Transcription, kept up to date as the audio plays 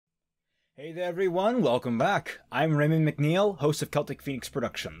Hey there everyone, welcome back. I'm Raymond McNeil, host of Celtic Phoenix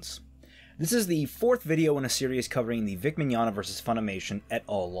Productions. This is the fourth video in a series covering the Vic Mignogna vs. Funimation et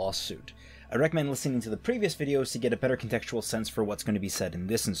al. Lawsuit. I recommend listening to the previous videos to get a better contextual sense for what's going to be said in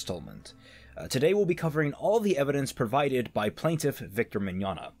this installment. Today we'll be covering all the evidence provided by Plaintiff Victor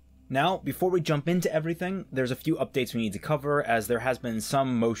Mignogna. Now, before we jump into everything, there's a few updates we need to cover as there has been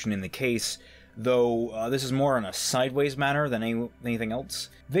some motion in the case, though this is more in a sideways manner than anything else.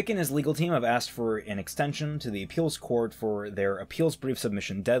 Vic and his legal team have asked for an extension to the appeals court for their appeals brief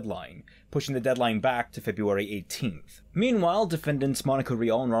submission deadline, pushing the deadline back to February 18th. Meanwhile, defendants Monica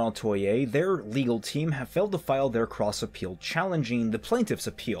Rial and Ronald Toye, their legal team, have failed to file their cross-appeal challenging the plaintiff's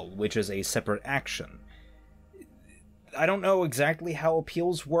appeal, which is a separate action. I don't know exactly how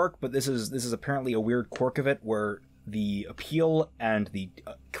appeals work, but this is apparently a weird quirk of it where the appeal and the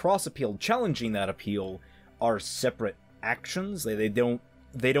cross-appeal challenging that appeal are separate actions. They don't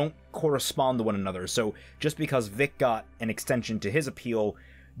correspond to one another. So just because Vic got an extension to his appeal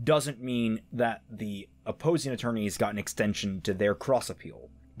doesn't mean that the opposing attorneys got an extension to their cross-appeal.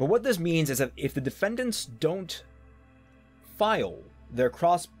 But what this means is that if the defendants don't file their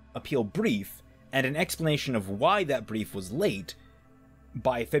cross-appeal brief and an explanation of why that brief was late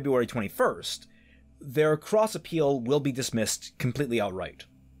by February 21st, their cross-appeal will be dismissed completely outright.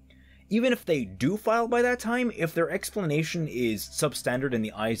 Even if they do file by that time, if their explanation is substandard in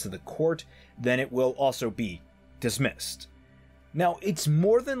the eyes of the court, then it will also be dismissed. Now, it's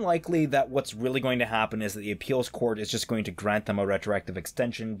more than likely that what's really going to happen is that the appeals court is just going to grant them a retroactive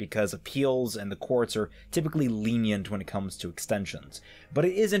extension because appeals and the courts are typically lenient when it comes to extensions. But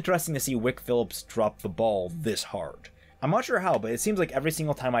it is interesting to see Wick Phillips drop the ball this hard. I'm not sure how, but it seems like every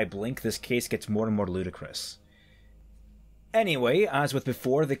single time I blink, this case gets more and more ludicrous. Anyway, as with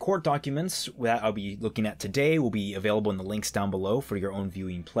before, the court documents that I'll be looking at today will be available in the links down below for your own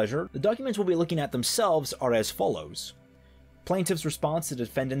viewing pleasure. The documents we'll be looking at themselves are as follows: Plaintiff's response to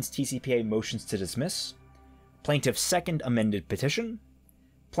defendant's TCPA motions to dismiss, Plaintiff's second amended petition,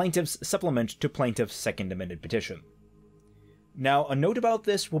 Plaintiff's supplement to Plaintiff's second amended petition. Now, a note about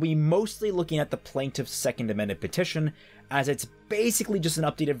this, we'll be mostly looking at the Plaintiff's second amended petition, as it's basically just an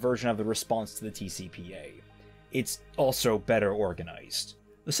updated version of the response to the TCPA. It's also better organized.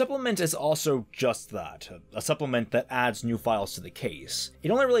 The supplement is also just that, a supplement that adds new files to the case.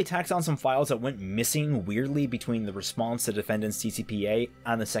 It only really tacks on some files that went missing weirdly between the response to defendant's TCPA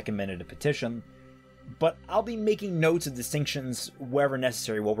and the second amended petition, but I'll be making notes of distinctions wherever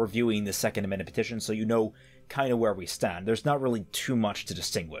necessary while reviewing the second amended petition so you know kind of where we stand. There's not really too much to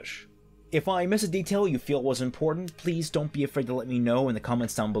distinguish. If I miss a detail you feel was important, please don't be afraid to let me know in the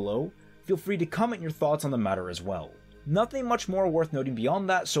comments down below. Feel free to comment your thoughts on the matter as well. Nothing much more worth noting beyond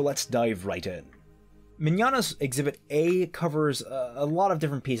that, so let's dive right in. Mignogna's Exhibit A covers a lot of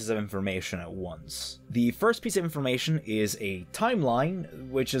different pieces of information at once. The first piece of information is a timeline,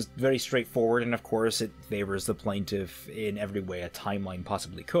 which is very straightforward, and of course it favors the plaintiff in every way a timeline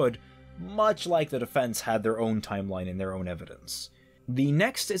possibly could, much like the defense had their own timeline in their own evidence. The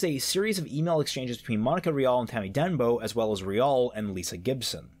next is a series of email exchanges between Monica Rial and Tammy Denbo, as well as Rial and Lisa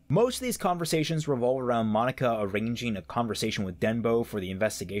Gibson. Most of these conversations revolve around Monica arranging a conversation with Denbo for the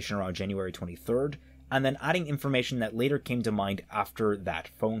investigation around January 23rd, and then adding information that later came to mind after that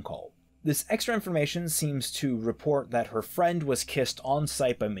phone call. This extra information seems to report that her friend was kissed on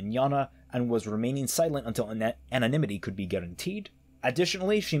site by Mignogna and was remaining silent until anonymity could be guaranteed.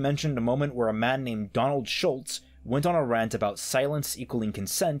 Additionally, she mentioned a moment where a man named Donald Schultz went on a rant about silence equaling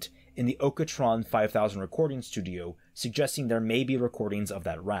consent in the Okatron 5000 recording studio, suggesting there may be recordings of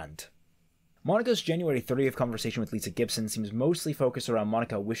that rant. Monica's January 30th conversation with Lisa Gibson seems mostly focused around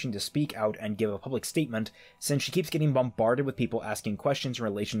Monica wishing to speak out and give a public statement, since she keeps getting bombarded with people asking questions in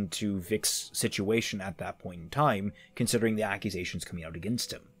relation to Vic's situation at that point in time, considering the accusations coming out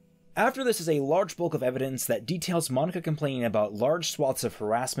against him. After this is a large bulk of evidence that details Monica complaining about large swaths of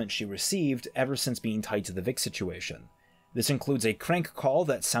harassment she received ever since being tied to the Vic situation. This includes a crank call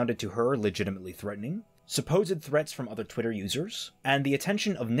that sounded to her legitimately threatening, supposed threats from other Twitter users, and the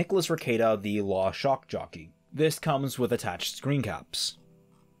attention of Nicholas Requeta, the law shock jockey. This comes with attached screen caps.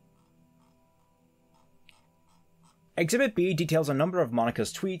 Exhibit B details a number of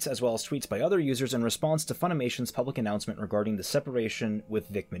Monica's tweets, as well as tweets by other users in response to Funimation's public announcement regarding the separation with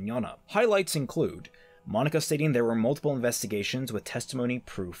Vic Mignogna. Highlights include Monica stating there were multiple investigations with testimony,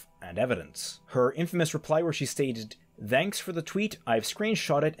 proof, and evidence. Her infamous reply where she stated, "Thanks for the tweet, I've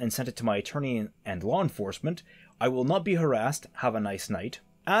screenshot it and sent it to my attorney and law enforcement. I will not be harassed, have a nice night."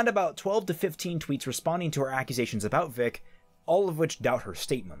 And about 12 to 15 tweets responding to her accusations about Vic, all of which doubt her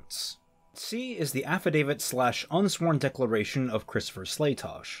statements. C is the affidavit/unsworn declaration of Christopher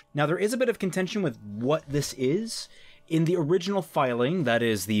Slaytosh. Now, there is a bit of contention with what this is. In the original filing, that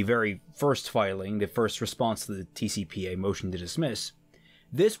is the very first filing, the first response to the TCPA motion to dismiss,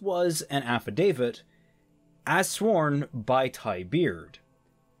 this was an affidavit as sworn by Toye Beard.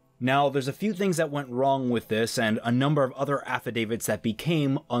 Now, there's a few things that went wrong with this and a number of other affidavits that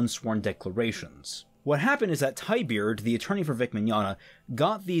became unsworn declarations. What happened is that Toye Beard, the attorney for Vic Mignogna,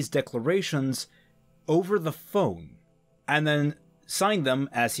 got these declarations over the phone and then signed them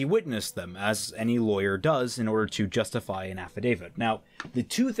as he witnessed them, as any lawyer does in order to justify an affidavit. Now, the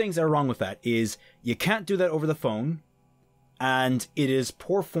two things that are wrong with that is you can't do that over the phone, and it is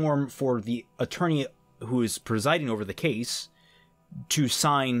poor form for the attorney who is presiding over the case to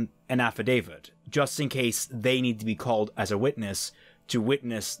sign an affidavit, just in case they need to be called as a witness to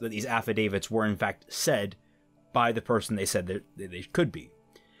witness that these affidavits were in fact said by the person they said that they could be.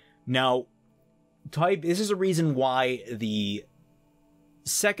 Now, this is a reason why the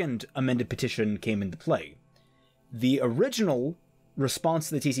second amended petition came into play. The original response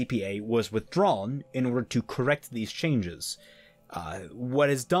to the TCPA was withdrawn in order to correct these changes. What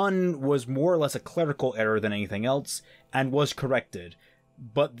is done was more or less a clerical error than anything else, and was corrected,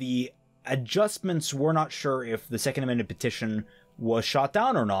 but the adjustments were not sure if the second amended petition was shot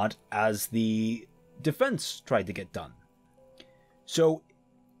down or not, as the defense tried to get done. So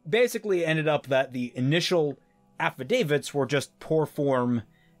basically it ended up that the initial affidavits were just poor form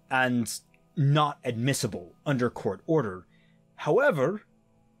and not admissible under court order. However,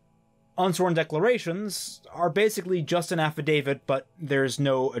 unsworn declarations are basically just an affidavit, but there's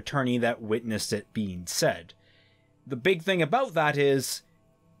no attorney that witnessed it being said. The big thing about that is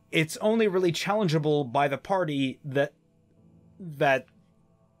it's only really challengeable by the party that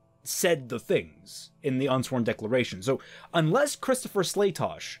said the things in the unsworn declaration. So unless Christopher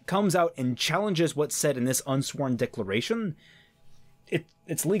Slaytosh comes out and challenges what's said in this unsworn declaration,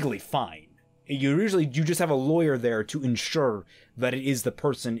 it's legally fine. You just have a lawyer there to ensure that it is the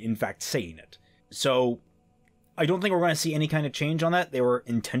person in fact saying it. So I don't think we're going to see any kind of change on that. They were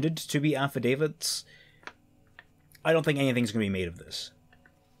intended to be affidavits. I don't think anything's going to be made of this.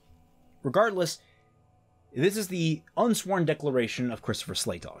 Regardless, this is the unsworn declaration of Christopher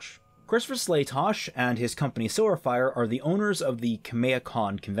Slaytosh. Christopher Slaytosh and his company Silverfire are the owners of the Kamea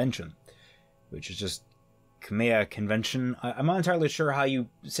Convention, which is just Kamea Convention. I'm not entirely sure how you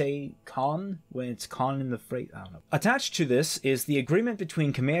say con when it's con in the phrase. I don't know. Attached to this is the agreement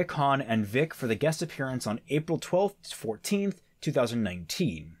between Kamea and Vic for the guest appearance on April 12th to 14th,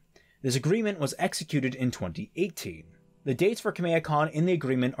 2019. This agreement was executed in 2018. The dates for Kamea in the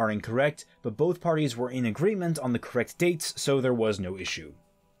agreement are incorrect, but both parties were in agreement on the correct dates, so there was no issue.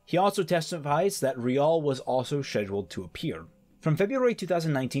 He also testifies that Rial was also scheduled to appear. From February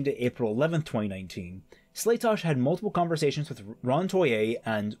 2019 to April 11th, 2019, Slaytosh had multiple conversations with Ron Toye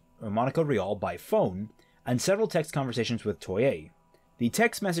and Monica Rial by phone, and several text conversations with Toye. The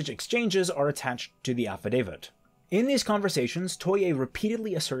text message exchanges are attached to the affidavit. In these conversations, Toye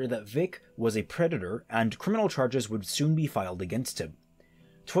repeatedly asserted that Vic was a predator and criminal charges would soon be filed against him.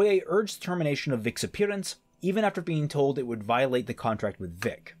 Toye urged termination of Vic's appearance, even after being told it would violate the contract with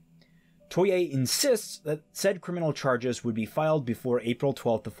Vic. Toye insists that said criminal charges would be filed before April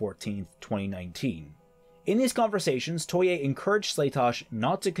 12th to 14th, 2019. In these conversations, Toye encouraged Slaytosh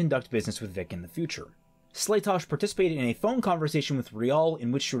not to conduct business with Vic in the future. Slaytosh participated in a phone conversation with Rial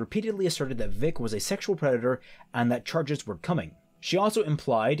in which she repeatedly asserted that Vic was a sexual predator and that charges were coming. She also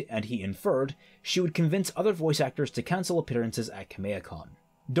implied, and he inferred, she would convince other voice actors to cancel appearances at KameaCon.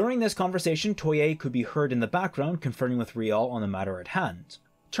 During this conversation, Toye could be heard in the background conferring with Rial on the matter at hand.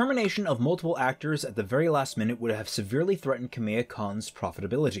 Termination of multiple actors at the very last minute would have severely threatened KameaCon's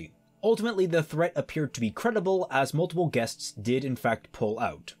profitability. Ultimately, the threat appeared to be credible as multiple guests did in fact pull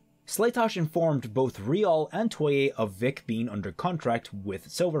out. Slaytosh informed both Rial and Toye of Vic being under contract with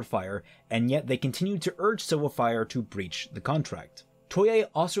Silverfire, and yet they continued to urge Silverfire to breach the contract. Toye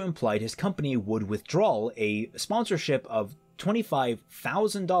also implied his company would withdraw a sponsorship of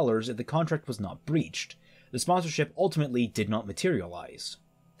 $25,000 if the contract was not breached. The sponsorship ultimately did not materialize.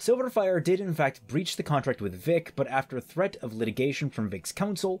 Silverfire did in fact breach the contract with Vic, but after threat of litigation from Vic's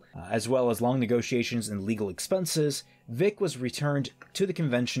counsel, as well as long negotiations and legal expenses, Vic was returned to the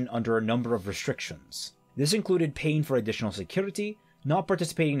convention under a number of restrictions. This included paying for additional security, not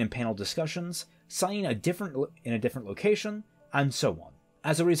participating in panel discussions, signing in a different location, and so on.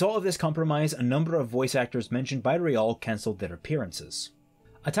 As a result of this compromise, a number of voice actors mentioned by Rial cancelled their appearances.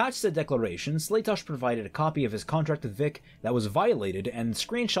 Attached to the declaration, Slaytosh provided a copy of his contract with Vic that was violated and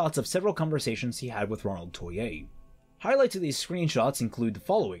screenshots of several conversations he had with Ronald Toye. Highlights of these screenshots include the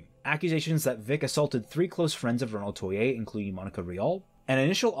following. accusations that Vic assaulted 3 close friends of Ronald Toye, including Monica Rial, an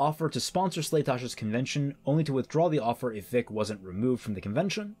initial offer to sponsor Slaytosh's convention, only to withdraw the offer if Vic wasn't removed from the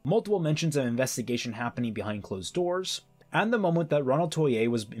convention, multiple mentions of investigation happening behind closed doors, and the moment that Ronald Toye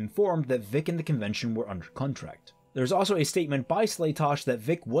was informed that Vic and the convention were under contract. There's also a statement by Slaytosh that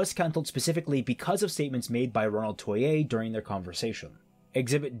Vic was cancelled specifically because of statements made by Ronald Toye during their conversation.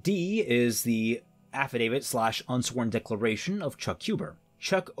 Exhibit D is the affidavit/unsworn declaration of Chuck Huber.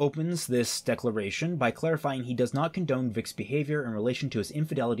 Chuck opens this declaration by clarifying he does not condone Vic's behavior in relation to his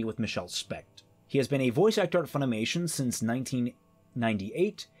infidelity with Michelle Specht. He has been a voice actor at Funimation since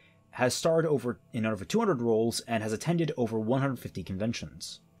 1998, has starred in over 200 roles, and has attended over 150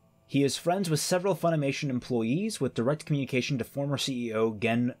 conventions. He is friends with several Funimation employees, with direct communication to former CEO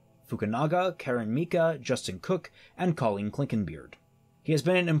Gen Fukunaga, Karen Mika, Justin Cook, and Colleen Klinkenbeard. He has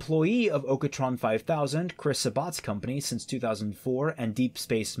been an employee of Okatron 5000, Chris Sabat's company, since 2004, and Deep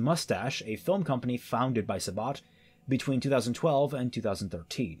Space Mustache, a film company founded by Sabat, between 2012 and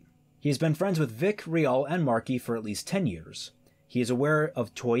 2013. He has been friends with Vic, Rial, and Marchi for at least 10 years. He is aware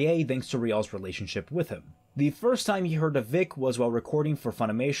of Toye thanks to Rial's relationship with him. The first time he heard of Vic was while recording for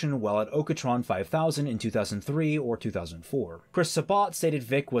Funimation while at Okatron 5000 in 2003 or 2004. Chris Sabat stated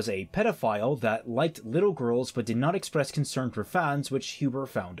Vic was a pedophile that liked little girls but did not express concern for fans, which Huber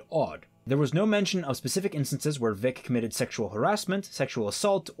found odd. There was no mention of specific instances where Vic committed sexual harassment, sexual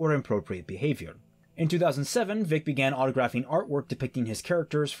assault, or inappropriate behavior. In 2007, Vic began autographing artwork depicting his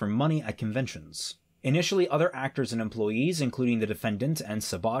characters for money at conventions. Initially, other actors and employees, including the defendant and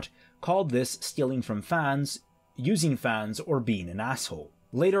Sabat, called this stealing from fans, using fans, or being an asshole.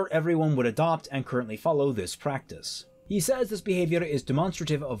 Later, everyone would adopt and currently follow this practice. He says this behavior is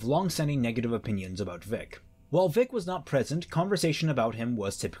demonstrative of long-standing negative opinions about Vic. While Vic was not present, conversation about him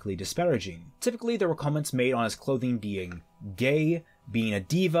was typically disparaging. Typically, there were comments made on his clothing being gay, being a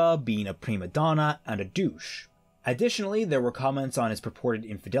diva, being a prima donna, and a douche. Additionally, there were comments on his purported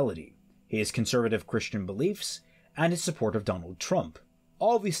infidelity, his conservative Christian beliefs, and his support of Donald Trump.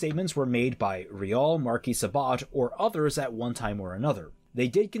 All of these statements were made by Rial, Marchi, Sabat, or others at one time or another. They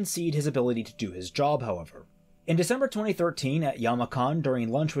did concede his ability to do his job, however. In December 2013, at Yamacon, during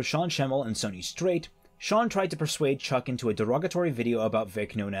lunch with Sean Schemmel and Sonny Strait, Sean tried to persuade Chuck into a derogatory video about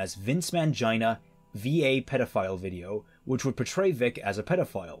Vic known as Vince Mangina VA Pedophile Video, which would portray Vic as a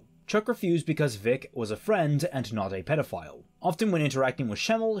pedophile. Chuck refused because Vic was a friend and not a pedophile. Often when interacting with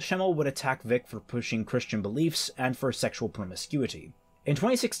Schemmel would attack Vic for pushing Christian beliefs and for sexual promiscuity. In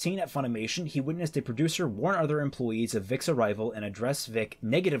 2016 at Funimation, he witnessed a producer warn other employees of Vic's arrival and address Vic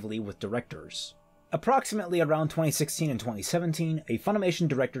negatively with directors. Approximately around 2016 and 2017, a Funimation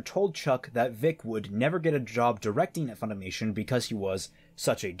director told Chuck that Vic would never get a job directing at Funimation because he was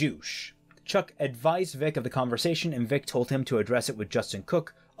such a douche. Chuck advised Vic of the conversation, and Vic told him to address it with Justin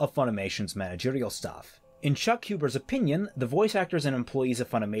Cook of Funimation's managerial staff. In Chuck Huber's opinion, the voice actors and employees of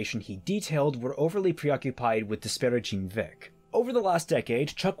Funimation he detailed were overly preoccupied with disparaging Vic. Over the last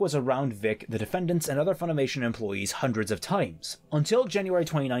decade, Chuck was around Vic, the defendants, and other Funimation employees hundreds of times. Until January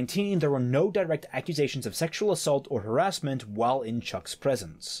 2019, there were no direct accusations of sexual assault or harassment while in Chuck's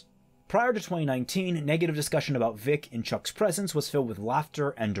presence. Prior to 2019, negative discussion about Vic in Chuck's presence was filled with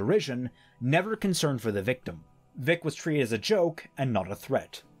laughter and derision, never concern for the victim. Vic was treated as a joke and not a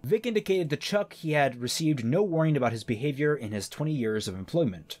threat. Vic indicated to Chuck he had received no warning about his behavior in his 20 years of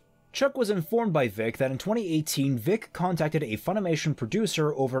employment. Chuck was informed by Vic that in 2018, Vic contacted a Funimation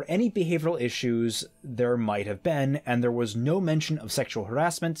producer over any behavioral issues there might have been, and there was no mention of sexual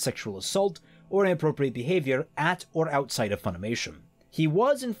harassment, sexual assault, or inappropriate behavior at or outside of Funimation. He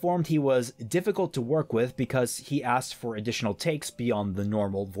was informed he was difficult to work with because he asked for additional takes beyond the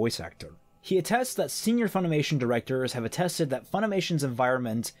normal voice actor. He attests that senior Funimation directors have attested that Funimation's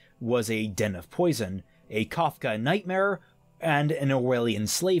environment was a den of poison, a Kafka nightmare, and an Orwellian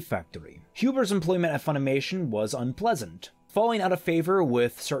slave factory. Huber's employment at Funimation was unpleasant. Falling out of favor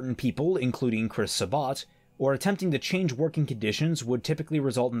with certain people, including Chris Sabat, or attempting to change working conditions would typically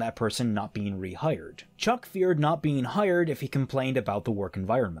result in that person not being rehired. Chuck feared not being hired if he complained about the work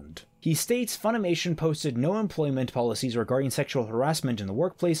environment. He states Funimation posted no employment policies regarding sexual harassment in the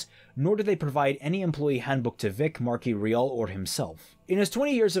workplace, nor did they provide any employee handbook to Vic, Marchi, Rial, or himself. In his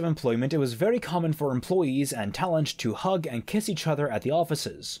 20 years of employment, it was very common for employees and talent to hug and kiss each other at the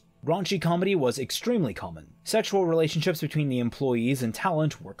offices. Raunchy comedy was extremely common. Sexual relationships between the employees and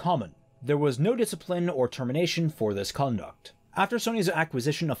talent were common. There was no discipline or termination for this conduct. After Sony's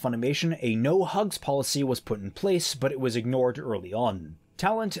acquisition of Funimation, a no-hugs policy was put in place, but it was ignored early on.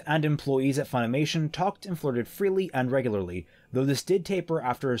 Talent and employees at Funimation talked and flirted freely and regularly, though this did taper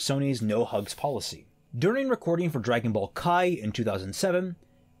after Sony's no-hugs policy. During recording for Dragon Ball Kai in 2007,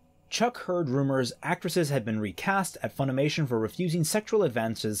 Chuck heard rumors actresses had been recast at Funimation for refusing sexual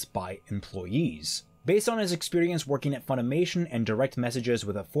advances by employees. Based on his experience working at Funimation and direct messages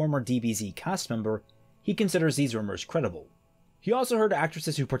with a former DBZ cast member, he considers these rumors credible. He also heard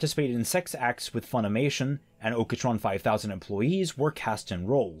actresses who participated in sex acts with Funimation and Okatron 5000 employees were cast in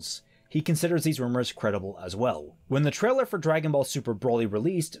roles. He considers these rumors credible as well. When the trailer for Dragon Ball Super Broly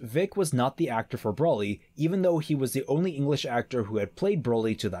released, Vic was not the actor for Broly, even though he was the only English actor who had played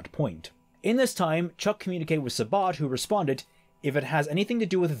Broly to that point. In this time, Chuck communicated with Sabat, who responded, "If it has anything to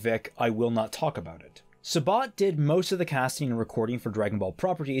do with Vic, I will not talk about it." Sabat did most of the casting and recording for Dragon Ball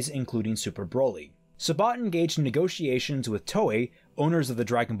properties, including Super Broly. Sabat engaged in negotiations with Toye, owners of the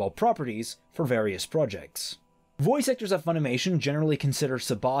Dragon Ball properties, for various projects. Voice actors at Funimation generally consider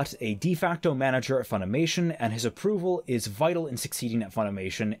Sabat a de facto manager at Funimation, and his approval is vital in succeeding at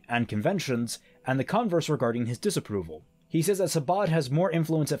Funimation and conventions, and the converse regarding his disapproval. He says that Sabat has more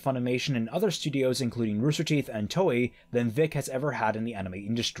influence at Funimation and other studios including Rooster Teeth and Toei than Vic has ever had in the anime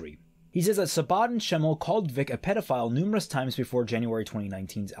industry. He says that Sabat and Schemmel called Vic a pedophile numerous times before January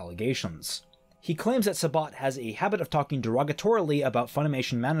 2019's allegations. He claims that Sabat has a habit of talking derogatorily about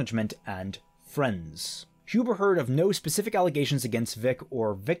Funimation management and friends. Huber heard of no specific allegations against Vic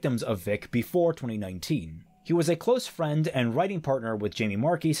or victims of Vic before 2019. He was a close friend and writing partner with Jamie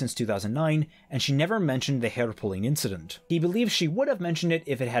Marchi since 2009, and she never mentioned the hair-pulling incident. He believes she would have mentioned it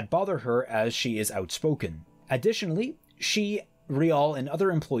if it had bothered her, as she is outspoken. Additionally, she, Rial, and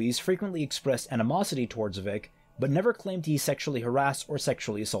other employees frequently expressed animosity towards Vic, but never claimed he sexually harassed or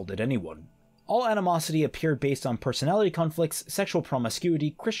sexually assaulted anyone. All animosity appeared based on personality conflicts, sexual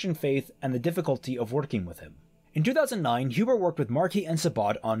promiscuity, Christian faith, and the difficulty of working with him. In 2009, Huber worked with Marchi and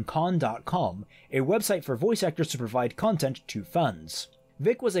Sabat on Con.com, a website for voice actors to provide content to fans.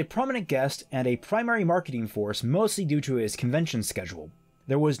 Vic was a prominent guest and a primary marketing force, mostly due to his convention schedule.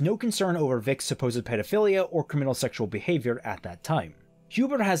 There was no concern over Vic's supposed pedophilia or criminal sexual behavior at that time.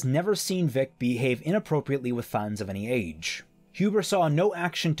 Huber has never seen Vic behave inappropriately with fans of any age. Huber saw no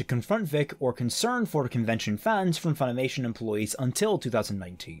action to confront Vic or concern for convention fans from Funimation employees until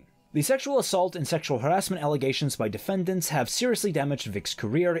 2019. The sexual assault and sexual harassment allegations by defendants have seriously damaged Vic's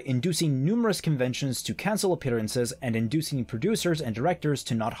career, inducing numerous conventions to cancel appearances and inducing producers and directors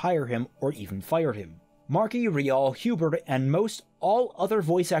to not hire him or even fire him. Marchi, Rial, Huber, and most all other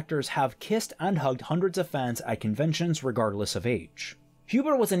voice actors have kissed and hugged hundreds of fans at conventions regardless of age.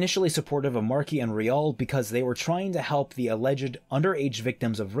 Huber was initially supportive of Marchi and Rial because they were trying to help the alleged underage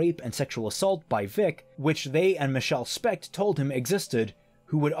victims of rape and sexual assault by Vic, which they and Michelle Specht told him existed,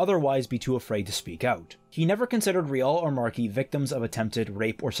 who would otherwise be too afraid to speak out. He never considered Rial or Marchi victims of attempted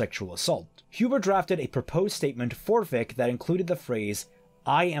rape or sexual assault. Huber drafted a proposed statement for Vic that included the phrase,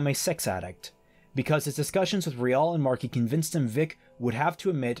 "I am a sex addict," because his discussions with Rial and Marchi convinced him Vic would have to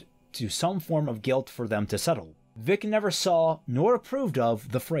admit to some form of guilt for them to settle. Vic never saw nor approved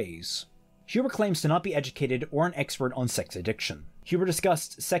of the phrase. Huber claims to not be educated or an expert on sex addiction. Huber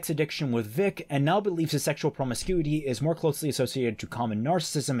discussed sex addiction with Vic and now believes his sexual promiscuity is more closely associated to common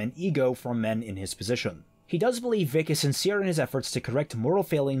narcissism and ego for men in his position. He does believe Vic is sincere in his efforts to correct moral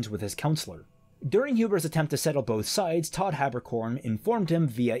failings with his counselor. During Huber's attempt to settle both sides, Todd Haberkorn informed him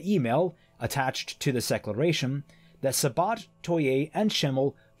via email, attached to this declaration, that Sabat, Toye, and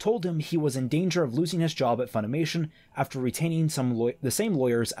Schemmel told him he was in danger of losing his job at Funimation after retaining the same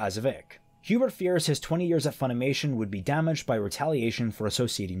lawyers as Vic. Huber fears his 20 years at Funimation would be damaged by retaliation for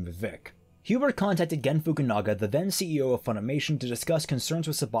associating with Vic. Huber contacted Gen Fukunaga, the then CEO of Funimation, to discuss concerns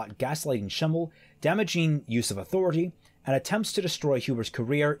with Sabat gaslighting Schemmel, damaging use of authority, and attempts to destroy Huber's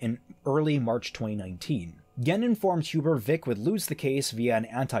career in early March 2019. Gen informed Huber Vic would lose the case via an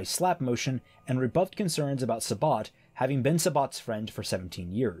anti-slap motion and rebuffed concerns about Sabat, having been Sabat's friend for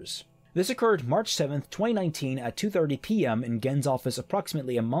 17 years. This occurred March 7, 2019 at 2:30 p.m. in Gen's office,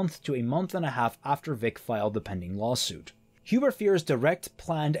 approximately a month to a month and a half after Vic filed the pending lawsuit. Huber fears direct,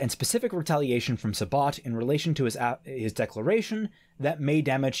 planned, and specific retaliation from Sabat in relation to his declaration that may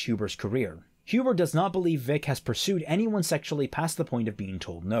damage Huber's career. Huber does not believe Vic has pursued anyone sexually past the point of being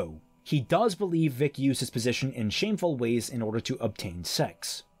told no. He does believe Vic used his position in shameful ways in order to obtain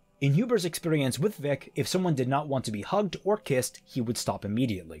sex. In Huber's experience with Vic, if someone did not want to be hugged or kissed, he would stop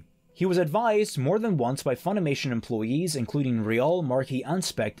immediately. He was advised more than once by Funimation employees, including Rial, Marchi, and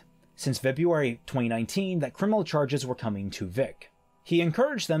Specht, since February 2019 that criminal charges were coming to Vic. He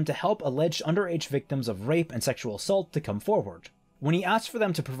encouraged them to help alleged underage victims of rape and sexual assault to come forward. When he asked for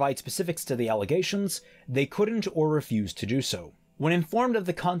them to provide specifics to the allegations, they couldn't or refused to do so. When informed of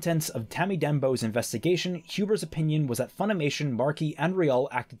the contents of Tammy Dembo's investigation, Huber's opinion was that Funimation, Marchi, and Rial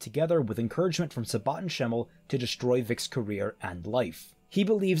acted together with encouragement from Sabat and Schemmel to destroy Vic's career and life. He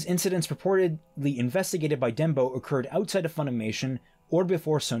believes incidents purportedly investigated by Dembo occurred outside of Funimation or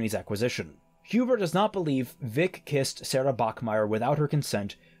before Sony's acquisition. Huber does not believe Vic kissed Sarah Bachmeier without her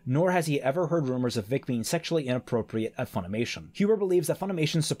consent, nor has he ever heard rumors of Vic being sexually inappropriate at Funimation. Huber believes that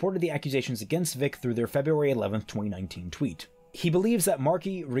Funimation supported the accusations against Vic through their February 11, 2019 tweet. He believes that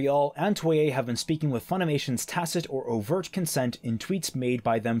Marchi, Rial, and Toye have been speaking with Funimation's tacit or overt consent in tweets made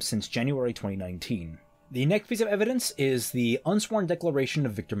by them since January 2019. The next piece of evidence is the unsworn declaration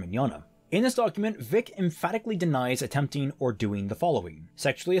of Vic Mignogna. In this document, Vic emphatically denies attempting or doing the following: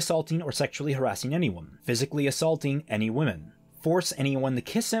 sexually assaulting or sexually harassing anyone, physically assaulting any women, force anyone to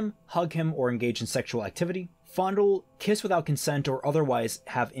kiss him, hug him, or engage in sexual activity, fondle, kiss without consent, or otherwise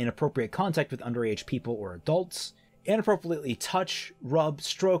have inappropriate contact with underage people or adults, inappropriately touch, rub,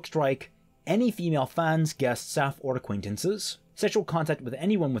 stroke, strike any female fans, guests, staff, or acquaintances, sexual contact with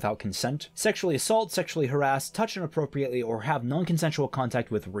anyone without consent, sexually assault, sexually harass, touch inappropriately, or have non-consensual contact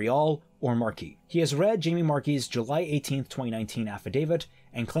with Rial or Marchi. He has read Jamie Marchi's July 18, 2019 affidavit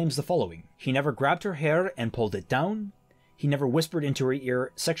and claims the following: he never grabbed her hair and pulled it down, he never whispered into her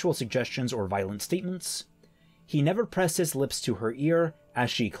ear sexual suggestions or violent statements, he never pressed his lips to her ear,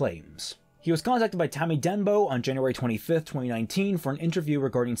 as she claims. He was contacted by Tammy Denbo on January 25, 2019 for an interview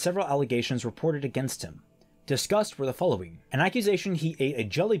regarding several allegations reported against him. Discussed were the following: an accusation he ate a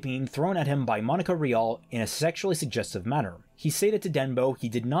jelly bean thrown at him by Monica Rial in a sexually suggestive manner. He stated to Denbo he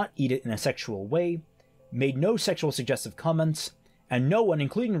did not eat it in a sexual way, made no sexual suggestive comments, and no one,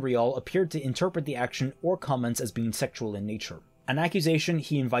 including Rial, appeared to interpret the action or comments as being sexual in nature. An accusation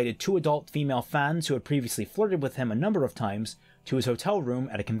he invited 2 adult female fans who had previously flirted with him a number of times to his hotel room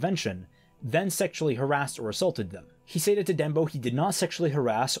at a convention, then sexually harassed or assaulted them. He stated to Denbo he did not sexually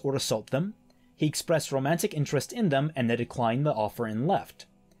harass or assault them. He expressed romantic interest in them and then declined the offer and left.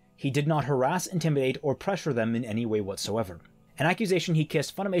 He did not harass, intimidate, or pressure them in any way whatsoever. An accusation he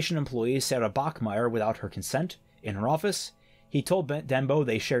kissed Funimation employee Sarah Bachmeier without her consent in her office. He told Denbo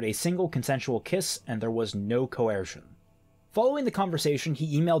they shared a single consensual kiss and there was no coercion. Following the conversation,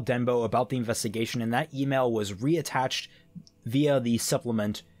 he emailed Denbo about the investigation, and that email was reattached via the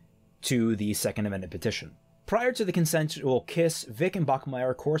supplement to the Second Amendment petition. Prior to the consensual kiss, Vic and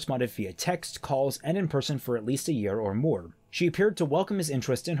Bachmeier corresponded via text, calls, and in person for at least a year or more. She appeared to welcome his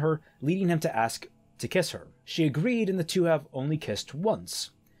interest in her, leading him to ask to kiss her. She agreed, and the two have only kissed once.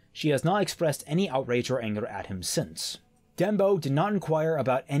 She has not expressed any outrage or anger at him since. Denbo did not inquire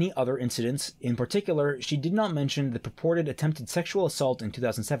about any other incidents. In particular, she did not mention the purported attempted sexual assault in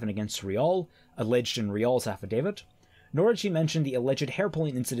 2007 against Rial, alleged in Rial's affidavit, nor did she mention the alleged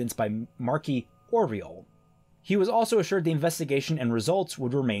hair-pulling incidents by Marchi or Rial. He was also assured the investigation and results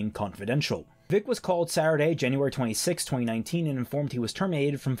would remain confidential. Vic was called Saturday, January 26, 2019, and informed he was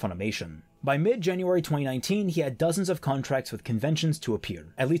terminated from Funimation. By mid-January 2019, he had dozens of contracts with conventions to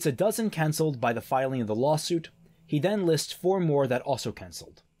appear, at least a dozen cancelled by the filing of the lawsuit. He then lists 4 more that also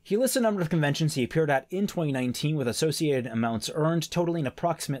cancelled. He lists a number of conventions he appeared at in 2019 with associated amounts earned totaling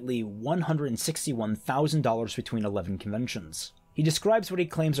approximately $161,000 between 11 conventions. He describes what he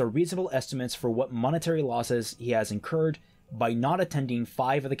claims are reasonable estimates for what monetary losses he has incurred by not attending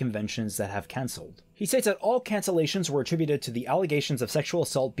 5 of the conventions that have cancelled. He states that all cancellations were attributed to the allegations of sexual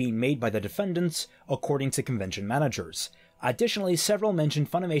assault being made by the defendants, according to convention managers. Additionally, several mention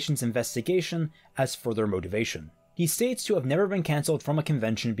Funimation's investigation as further motivation. He states to have never been cancelled from a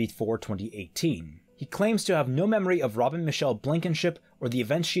convention before 2018. He claims to have no memory of Robin Michelle Blankenship or the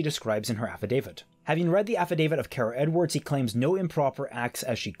events she describes in her affidavit. Having read the affidavit of Kara Edwards, he claims no improper acts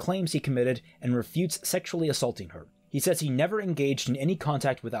as she claims he committed and refutes sexually assaulting her. He says he never engaged in any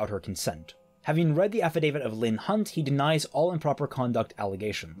contact without her consent. Having read the affidavit of Lynn Hunt, he denies all improper conduct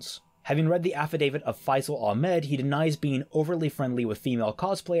allegations. Having read the affidavit of Faisal Ahmed, he denies being overly friendly with female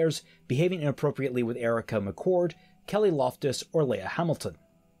cosplayers, behaving inappropriately with Erica McCord, Kelly Loftus, or Leah Hamilton.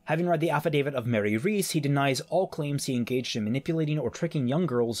 Having read the affidavit of Mary Reese, he denies all claims he engaged in manipulating or tricking young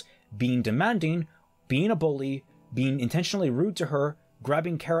girls, being demanding, being a bully, being intentionally rude to her,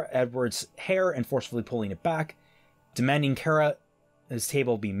 grabbing Kara Edwards' hair and forcefully pulling it back, demanding Kara's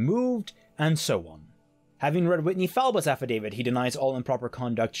table be moved, and so on. Having read Whitney Falba's affidavit, he denies all improper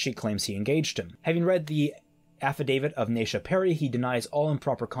conduct she claims he engaged in. Having read the affidavit of Naisha Perry, he denies all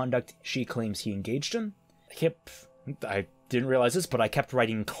improper conduct she claims he engaged in. I didn't realize this, but I kept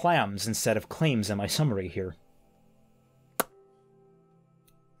writing clams instead of claims in my summary here.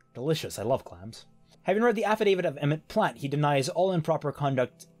 Delicious, I love clams. Having read the affidavit of Emmett Platt, he denies all improper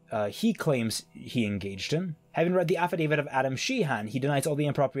conduct he claims he engaged in. Having read the affidavit of Adam Sheehan, he denies all the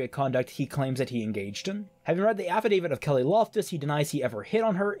inappropriate conduct he claims that he engaged in. Having read the affidavit of Kelly Loftus, he denies he ever hit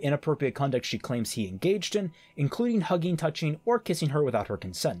on her, inappropriate conduct she claims he engaged in, including hugging, touching, or kissing her without her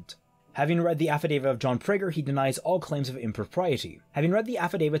consent. Having read the affidavit of John Prager, he denies all claims of impropriety. Having read the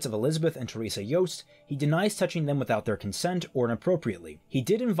affidavits of Elizabeth and Teresa Yost, he denies touching them without their consent or inappropriately. He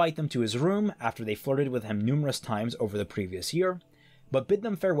did invite them to his room after they flirted with him numerous times over the previous year, but bid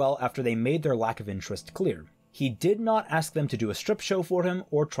them farewell after they made their lack of interest clear. He did not ask them to do a strip show for him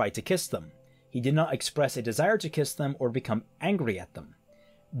or try to kiss them. He did not express a desire to kiss them or become angry at them.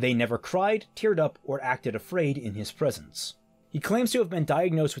 They never cried, teared up, or acted afraid in his presence. He claims to have been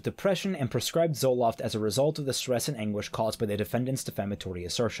diagnosed with depression and prescribed Zoloft as a result of the stress and anguish caused by the defendant's defamatory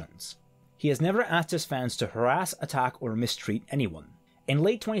assertions. He has never asked his fans to harass, attack, or mistreat anyone. In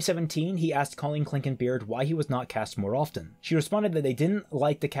late 2017, he asked Colleen Clinkenbeard why he was not cast more often. She responded that they didn't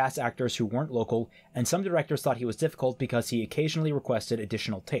like to cast actors who weren't local, and some directors thought he was difficult because he occasionally requested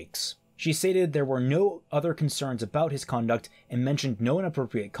additional takes. She stated there were no other concerns about his conduct and mentioned no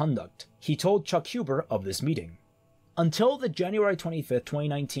inappropriate conduct. He told Chuck Huber of this meeting. Until the January 25,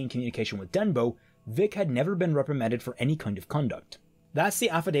 2019 communication with Denbo, Vic had never been reprimanded for any kind of conduct. That's the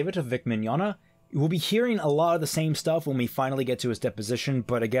affidavit of Vic Mignogna. We'll be hearing a lot of the same stuff when we finally get to his deposition,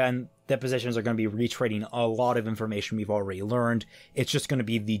 but again, depositions are going to be retreading a lot of information we've already learned. It's just going to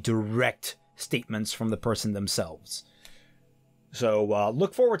be the direct statements from the person themselves. So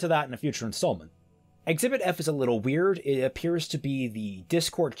look forward to that in a future installment. Exhibit F is a little weird. It appears to be the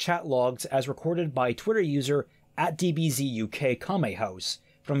Discord chat logs as recorded by Twitter user @DBZUK Kamehouse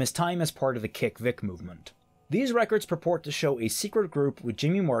from his time as part of the Kick Vic movement. These records purport to show a secret group with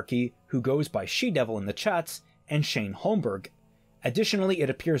Jimmy Marchi, who goes by She-Devil in the chats, and Shane Holmberg. Additionally, it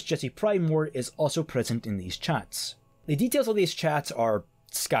appears Jesse Pridemore is also present in these chats. The details of these chats are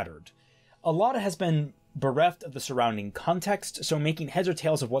scattered. A lot has been bereft of the surrounding context, so making heads or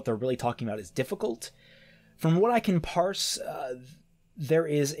tails of what they're really talking about is difficult. From what I can parse, there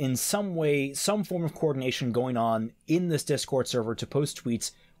is in some way some form of coordination going on in this Discord server to post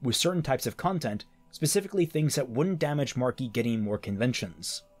tweets with certain types of content, specifically things that wouldn't damage Marchi getting more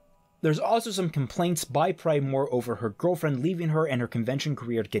conventions. There's also some complaints by Pridemore over her girlfriend leaving her and her convention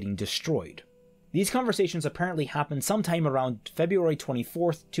career getting destroyed. These conversations apparently happened sometime around February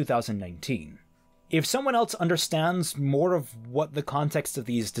 24th, 2019. If someone else understands more of what the context of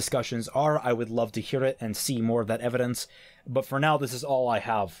these discussions are, I would love to hear it and see more of that evidence, but for now this is all I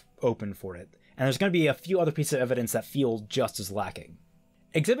have open for it, and there's going to be a few other pieces of evidence that feel just as lacking.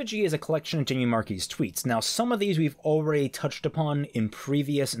 Exhibit G is a collection of Jamie Marchi's tweets. Now, some of these we've already touched upon in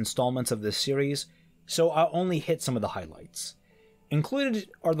previous installments of this series, so I'll only hit some of the highlights. Included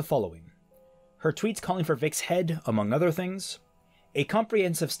are the following: her tweets calling for Vic's head, among other things, a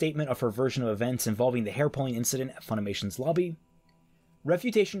comprehensive statement of her version of events involving the hair-pulling incident at Funimation's lobby,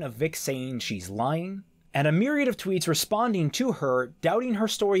 refutation of Vic saying she's lying, and a myriad of tweets responding to her, doubting her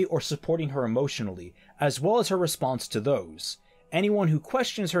story or supporting her emotionally, as well as her response to those. Anyone who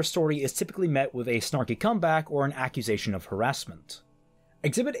questions her story is typically met with a snarky comeback or an accusation of harassment.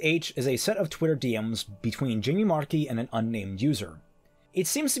 Exhibit H is a set of Twitter DMs between Jamie Marchi and an unnamed user. It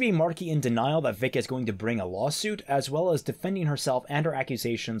seems to be Marchi in denial that Vic is going to bring a lawsuit, as well as defending herself and her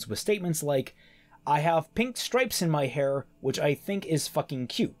accusations with statements like, "I have pink stripes in my hair, which I think is fucking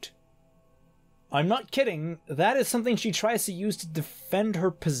cute." I'm not kidding, that is something she tries to use to defend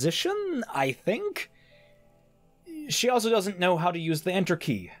her position, I think? She also doesn't know how to use the enter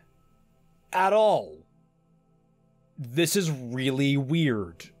key. At all. This is really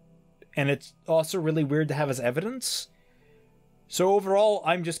weird. And it's also really weird to have as evidence. So overall,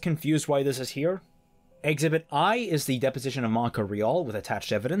 I'm just confused why this is here. Exhibit I is the deposition of Monica Rial with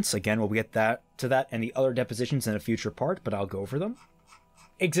attached evidence. Again, we'll get to that and the other depositions in a future part, but I'll go over them.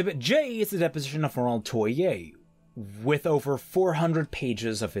 Exhibit J is the deposition of Ronald Toye, with over 400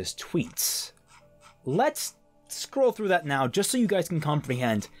 pages of his tweets. Let's scroll through that now, just so you guys can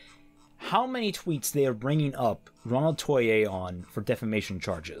comprehend how many tweets they are bringing up Ronald Toye on for defamation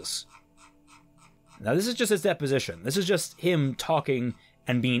charges. Now, this is just his deposition. This is just him talking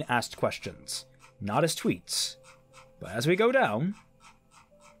and being asked questions, not his tweets. But as we go down...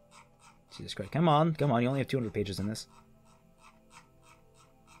 Jesus Christ, come on, you only have 200 pages in this.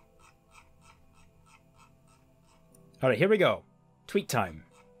 Alright, here we go. Tweet time.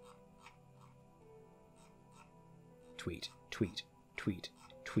 Tweet, tweet, tweet,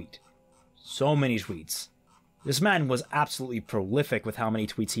 tweet. So many tweets. This man was absolutely prolific with how many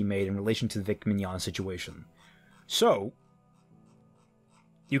tweets he made in relation to the Vic Mignogna situation. So,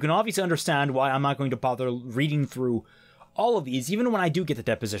 you can obviously understand why I'm not going to bother reading through all of these, even when I do get the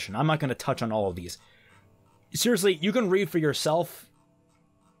deposition. I'm not going to touch on all of these. seriously, you can read for yourself.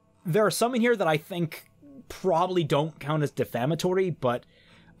 There are some in here that I think probably don't count as defamatory, but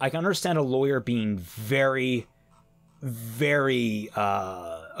I can understand a lawyer being very, very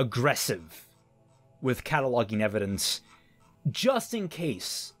aggressive with cataloging evidence just in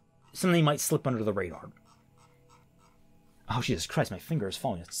case something might slip under the radar. Oh, Jesus Christ, my finger is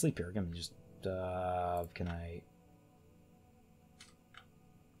falling asleep here. Let me just, can I...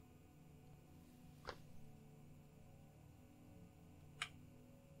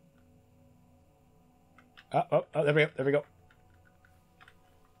 Oh, there we go.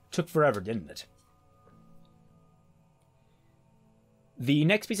 Took forever, didn't it? The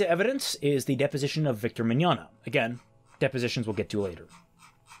next piece of evidence is the deposition of Victor Mignogna. Again, depositions we'll get to later.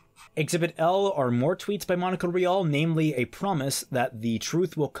 Exhibit L are more tweets by Monica Rial, namely a promise that the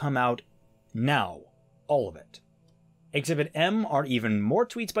truth will come out now. All of it. Exhibit M are even more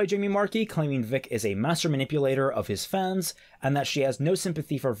tweets by Marchi claiming Vic is a master manipulator of his fans and that she has no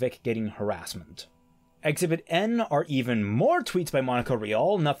sympathy for Vic getting harassment. Exhibit N are even more tweets by Monica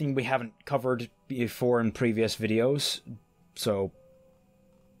Rial, nothing we haven't covered before in previous videos, so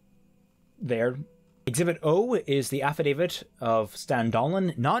there. Exhibit O is the affidavit of Stan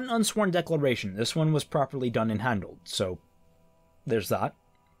Dolan, not an unsworn declaration. This one was properly done and handled, so there's that.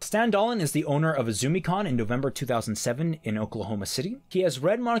 Stan Dolan is the owner of AzumiCon in November 2007 in Oklahoma City. He has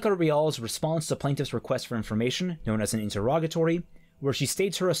read Monica Rial's response to Plaintiff's request for information, known as an interrogatory, where she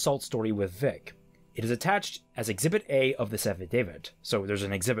states her assault story with Vic. It is attached as Exhibit A of this affidavit, so there's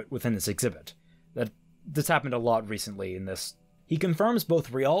an exhibit within this exhibit. This happened a lot recently in this. He confirms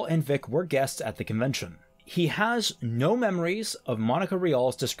both Rial and Vic were guests at the convention. He has no memories of Monica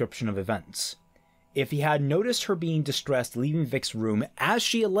Rial's description of events. If he had noticed her being distressed leaving Vic's room, as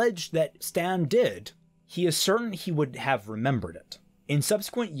she alleged that Stan did, he is certain he would have remembered it. In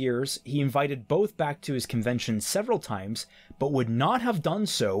subsequent years, he invited both back to his convention several times, but would not have done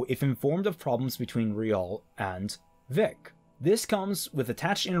so if informed of problems between Rial and Vic. This comes with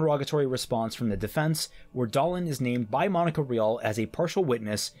attached interrogatory response from the defense, where Dolan is named by Monica Rial as a partial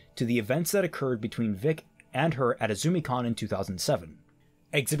witness to the events that occurred between Vic and her at AzumiCon in 2007.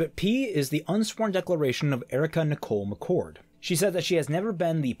 Exhibit P is the unsworn declaration of Erica Nicole McCord. She said that she has never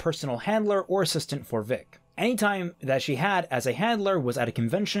been the personal handler or assistant for Vic. Any time that she had as a handler was at a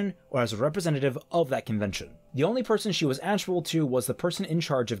convention or as a representative of that convention. The only person she was answerable to was the person in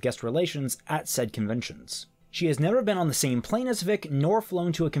charge of guest relations at said conventions. She has never been on the same plane as Vic, nor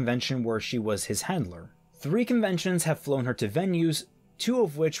flown to a convention where she was his handler. 3 conventions have flown her to venues, 2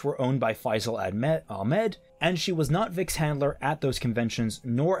 of which were owned by Faisal Ahmed, and she was not Vic's handler at those conventions,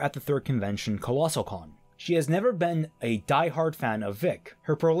 nor at the 3rd convention, ColossalCon. She has never been a die-hard fan of Vic.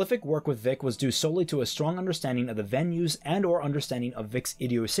 Her prolific work with Vic was due solely to a strong understanding of the venues and/or understanding of Vic's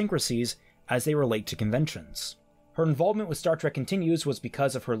idiosyncrasies as they relate to conventions. Her involvement with Star Trek Continues was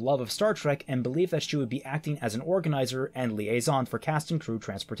because of her love of Star Trek and belief that she would be acting as an organizer and liaison for cast and crew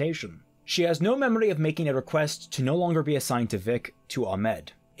transportation. She has no memory of making a request to no longer be assigned to Vic to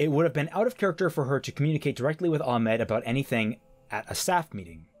Ahmed. It would have been out of character for her to communicate directly with Ahmed about anything at a staff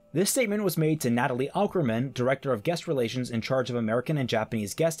meeting. This statement was made to Natalie Aukerman, Director of Guest Relations in charge of American and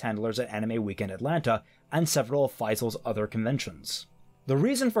Japanese guest handlers at Anime Weekend Atlanta and several of Faisal's other conventions. The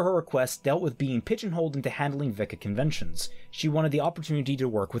reason for her request dealt with being pigeonholed into handling Vic at conventions. She wanted the opportunity to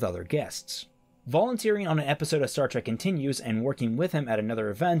work with other guests. Volunteering on an episode of Star Trek Continues and working with him at another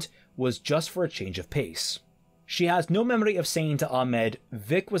event was just for a change of pace. She has no memory of saying to Ahmed,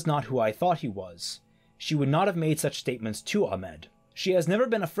 "Vic was not who I thought he was." She would not have made such statements to Ahmed. She has never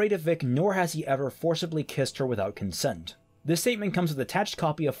been afraid of Vic, nor has he ever forcibly kissed her without consent. This statement comes with an attached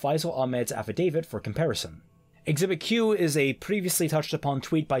copy of Faisal Ahmed's affidavit for comparison. Exhibit Q is a previously touched upon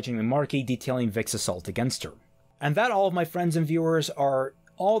tweet by Marchi detailing Vic's assault against her. And that, all of my friends and viewers, are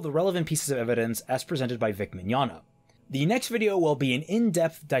all the relevant pieces of evidence as presented by Vic Mignogna. The next video will be an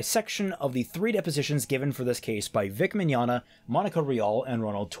in-depth dissection of the 3 depositions given for this case by Vic Mignogna, Monica Rial, and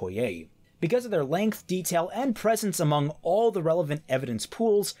Ronald Toye. Because of their length, detail, and presence among all the relevant evidence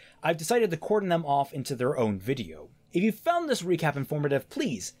pools, I've decided to cordon them off into their own video. If you found this recap informative,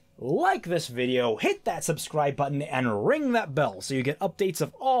 please like this video, hit that subscribe button, and ring that bell so you get updates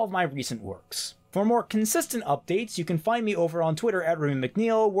of all of my recent works. For more consistent updates, you can find me over on Twitter at RWBY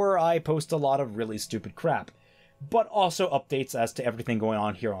McNeil, where I post a lot of really stupid crap, but also updates as to everything going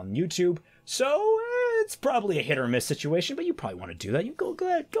on here on YouTube, so it's probably a hit or miss situation, but you probably want to do that. You go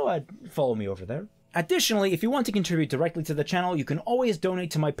ahead, follow me over there. Additionally, if you want to contribute directly to the channel, you can always donate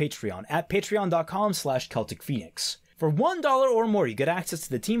to my Patreon at patreon.com/CelticPhoenix. For $1 or more, you get access to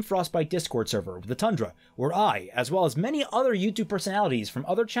the Team Frostbite Discord server with the Tundra, where I, as well as many other YouTube personalities from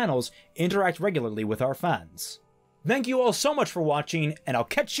other channels, interact regularly with our fans. Thank you all so much for watching, and I'll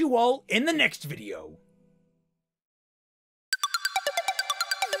catch you all in the next video!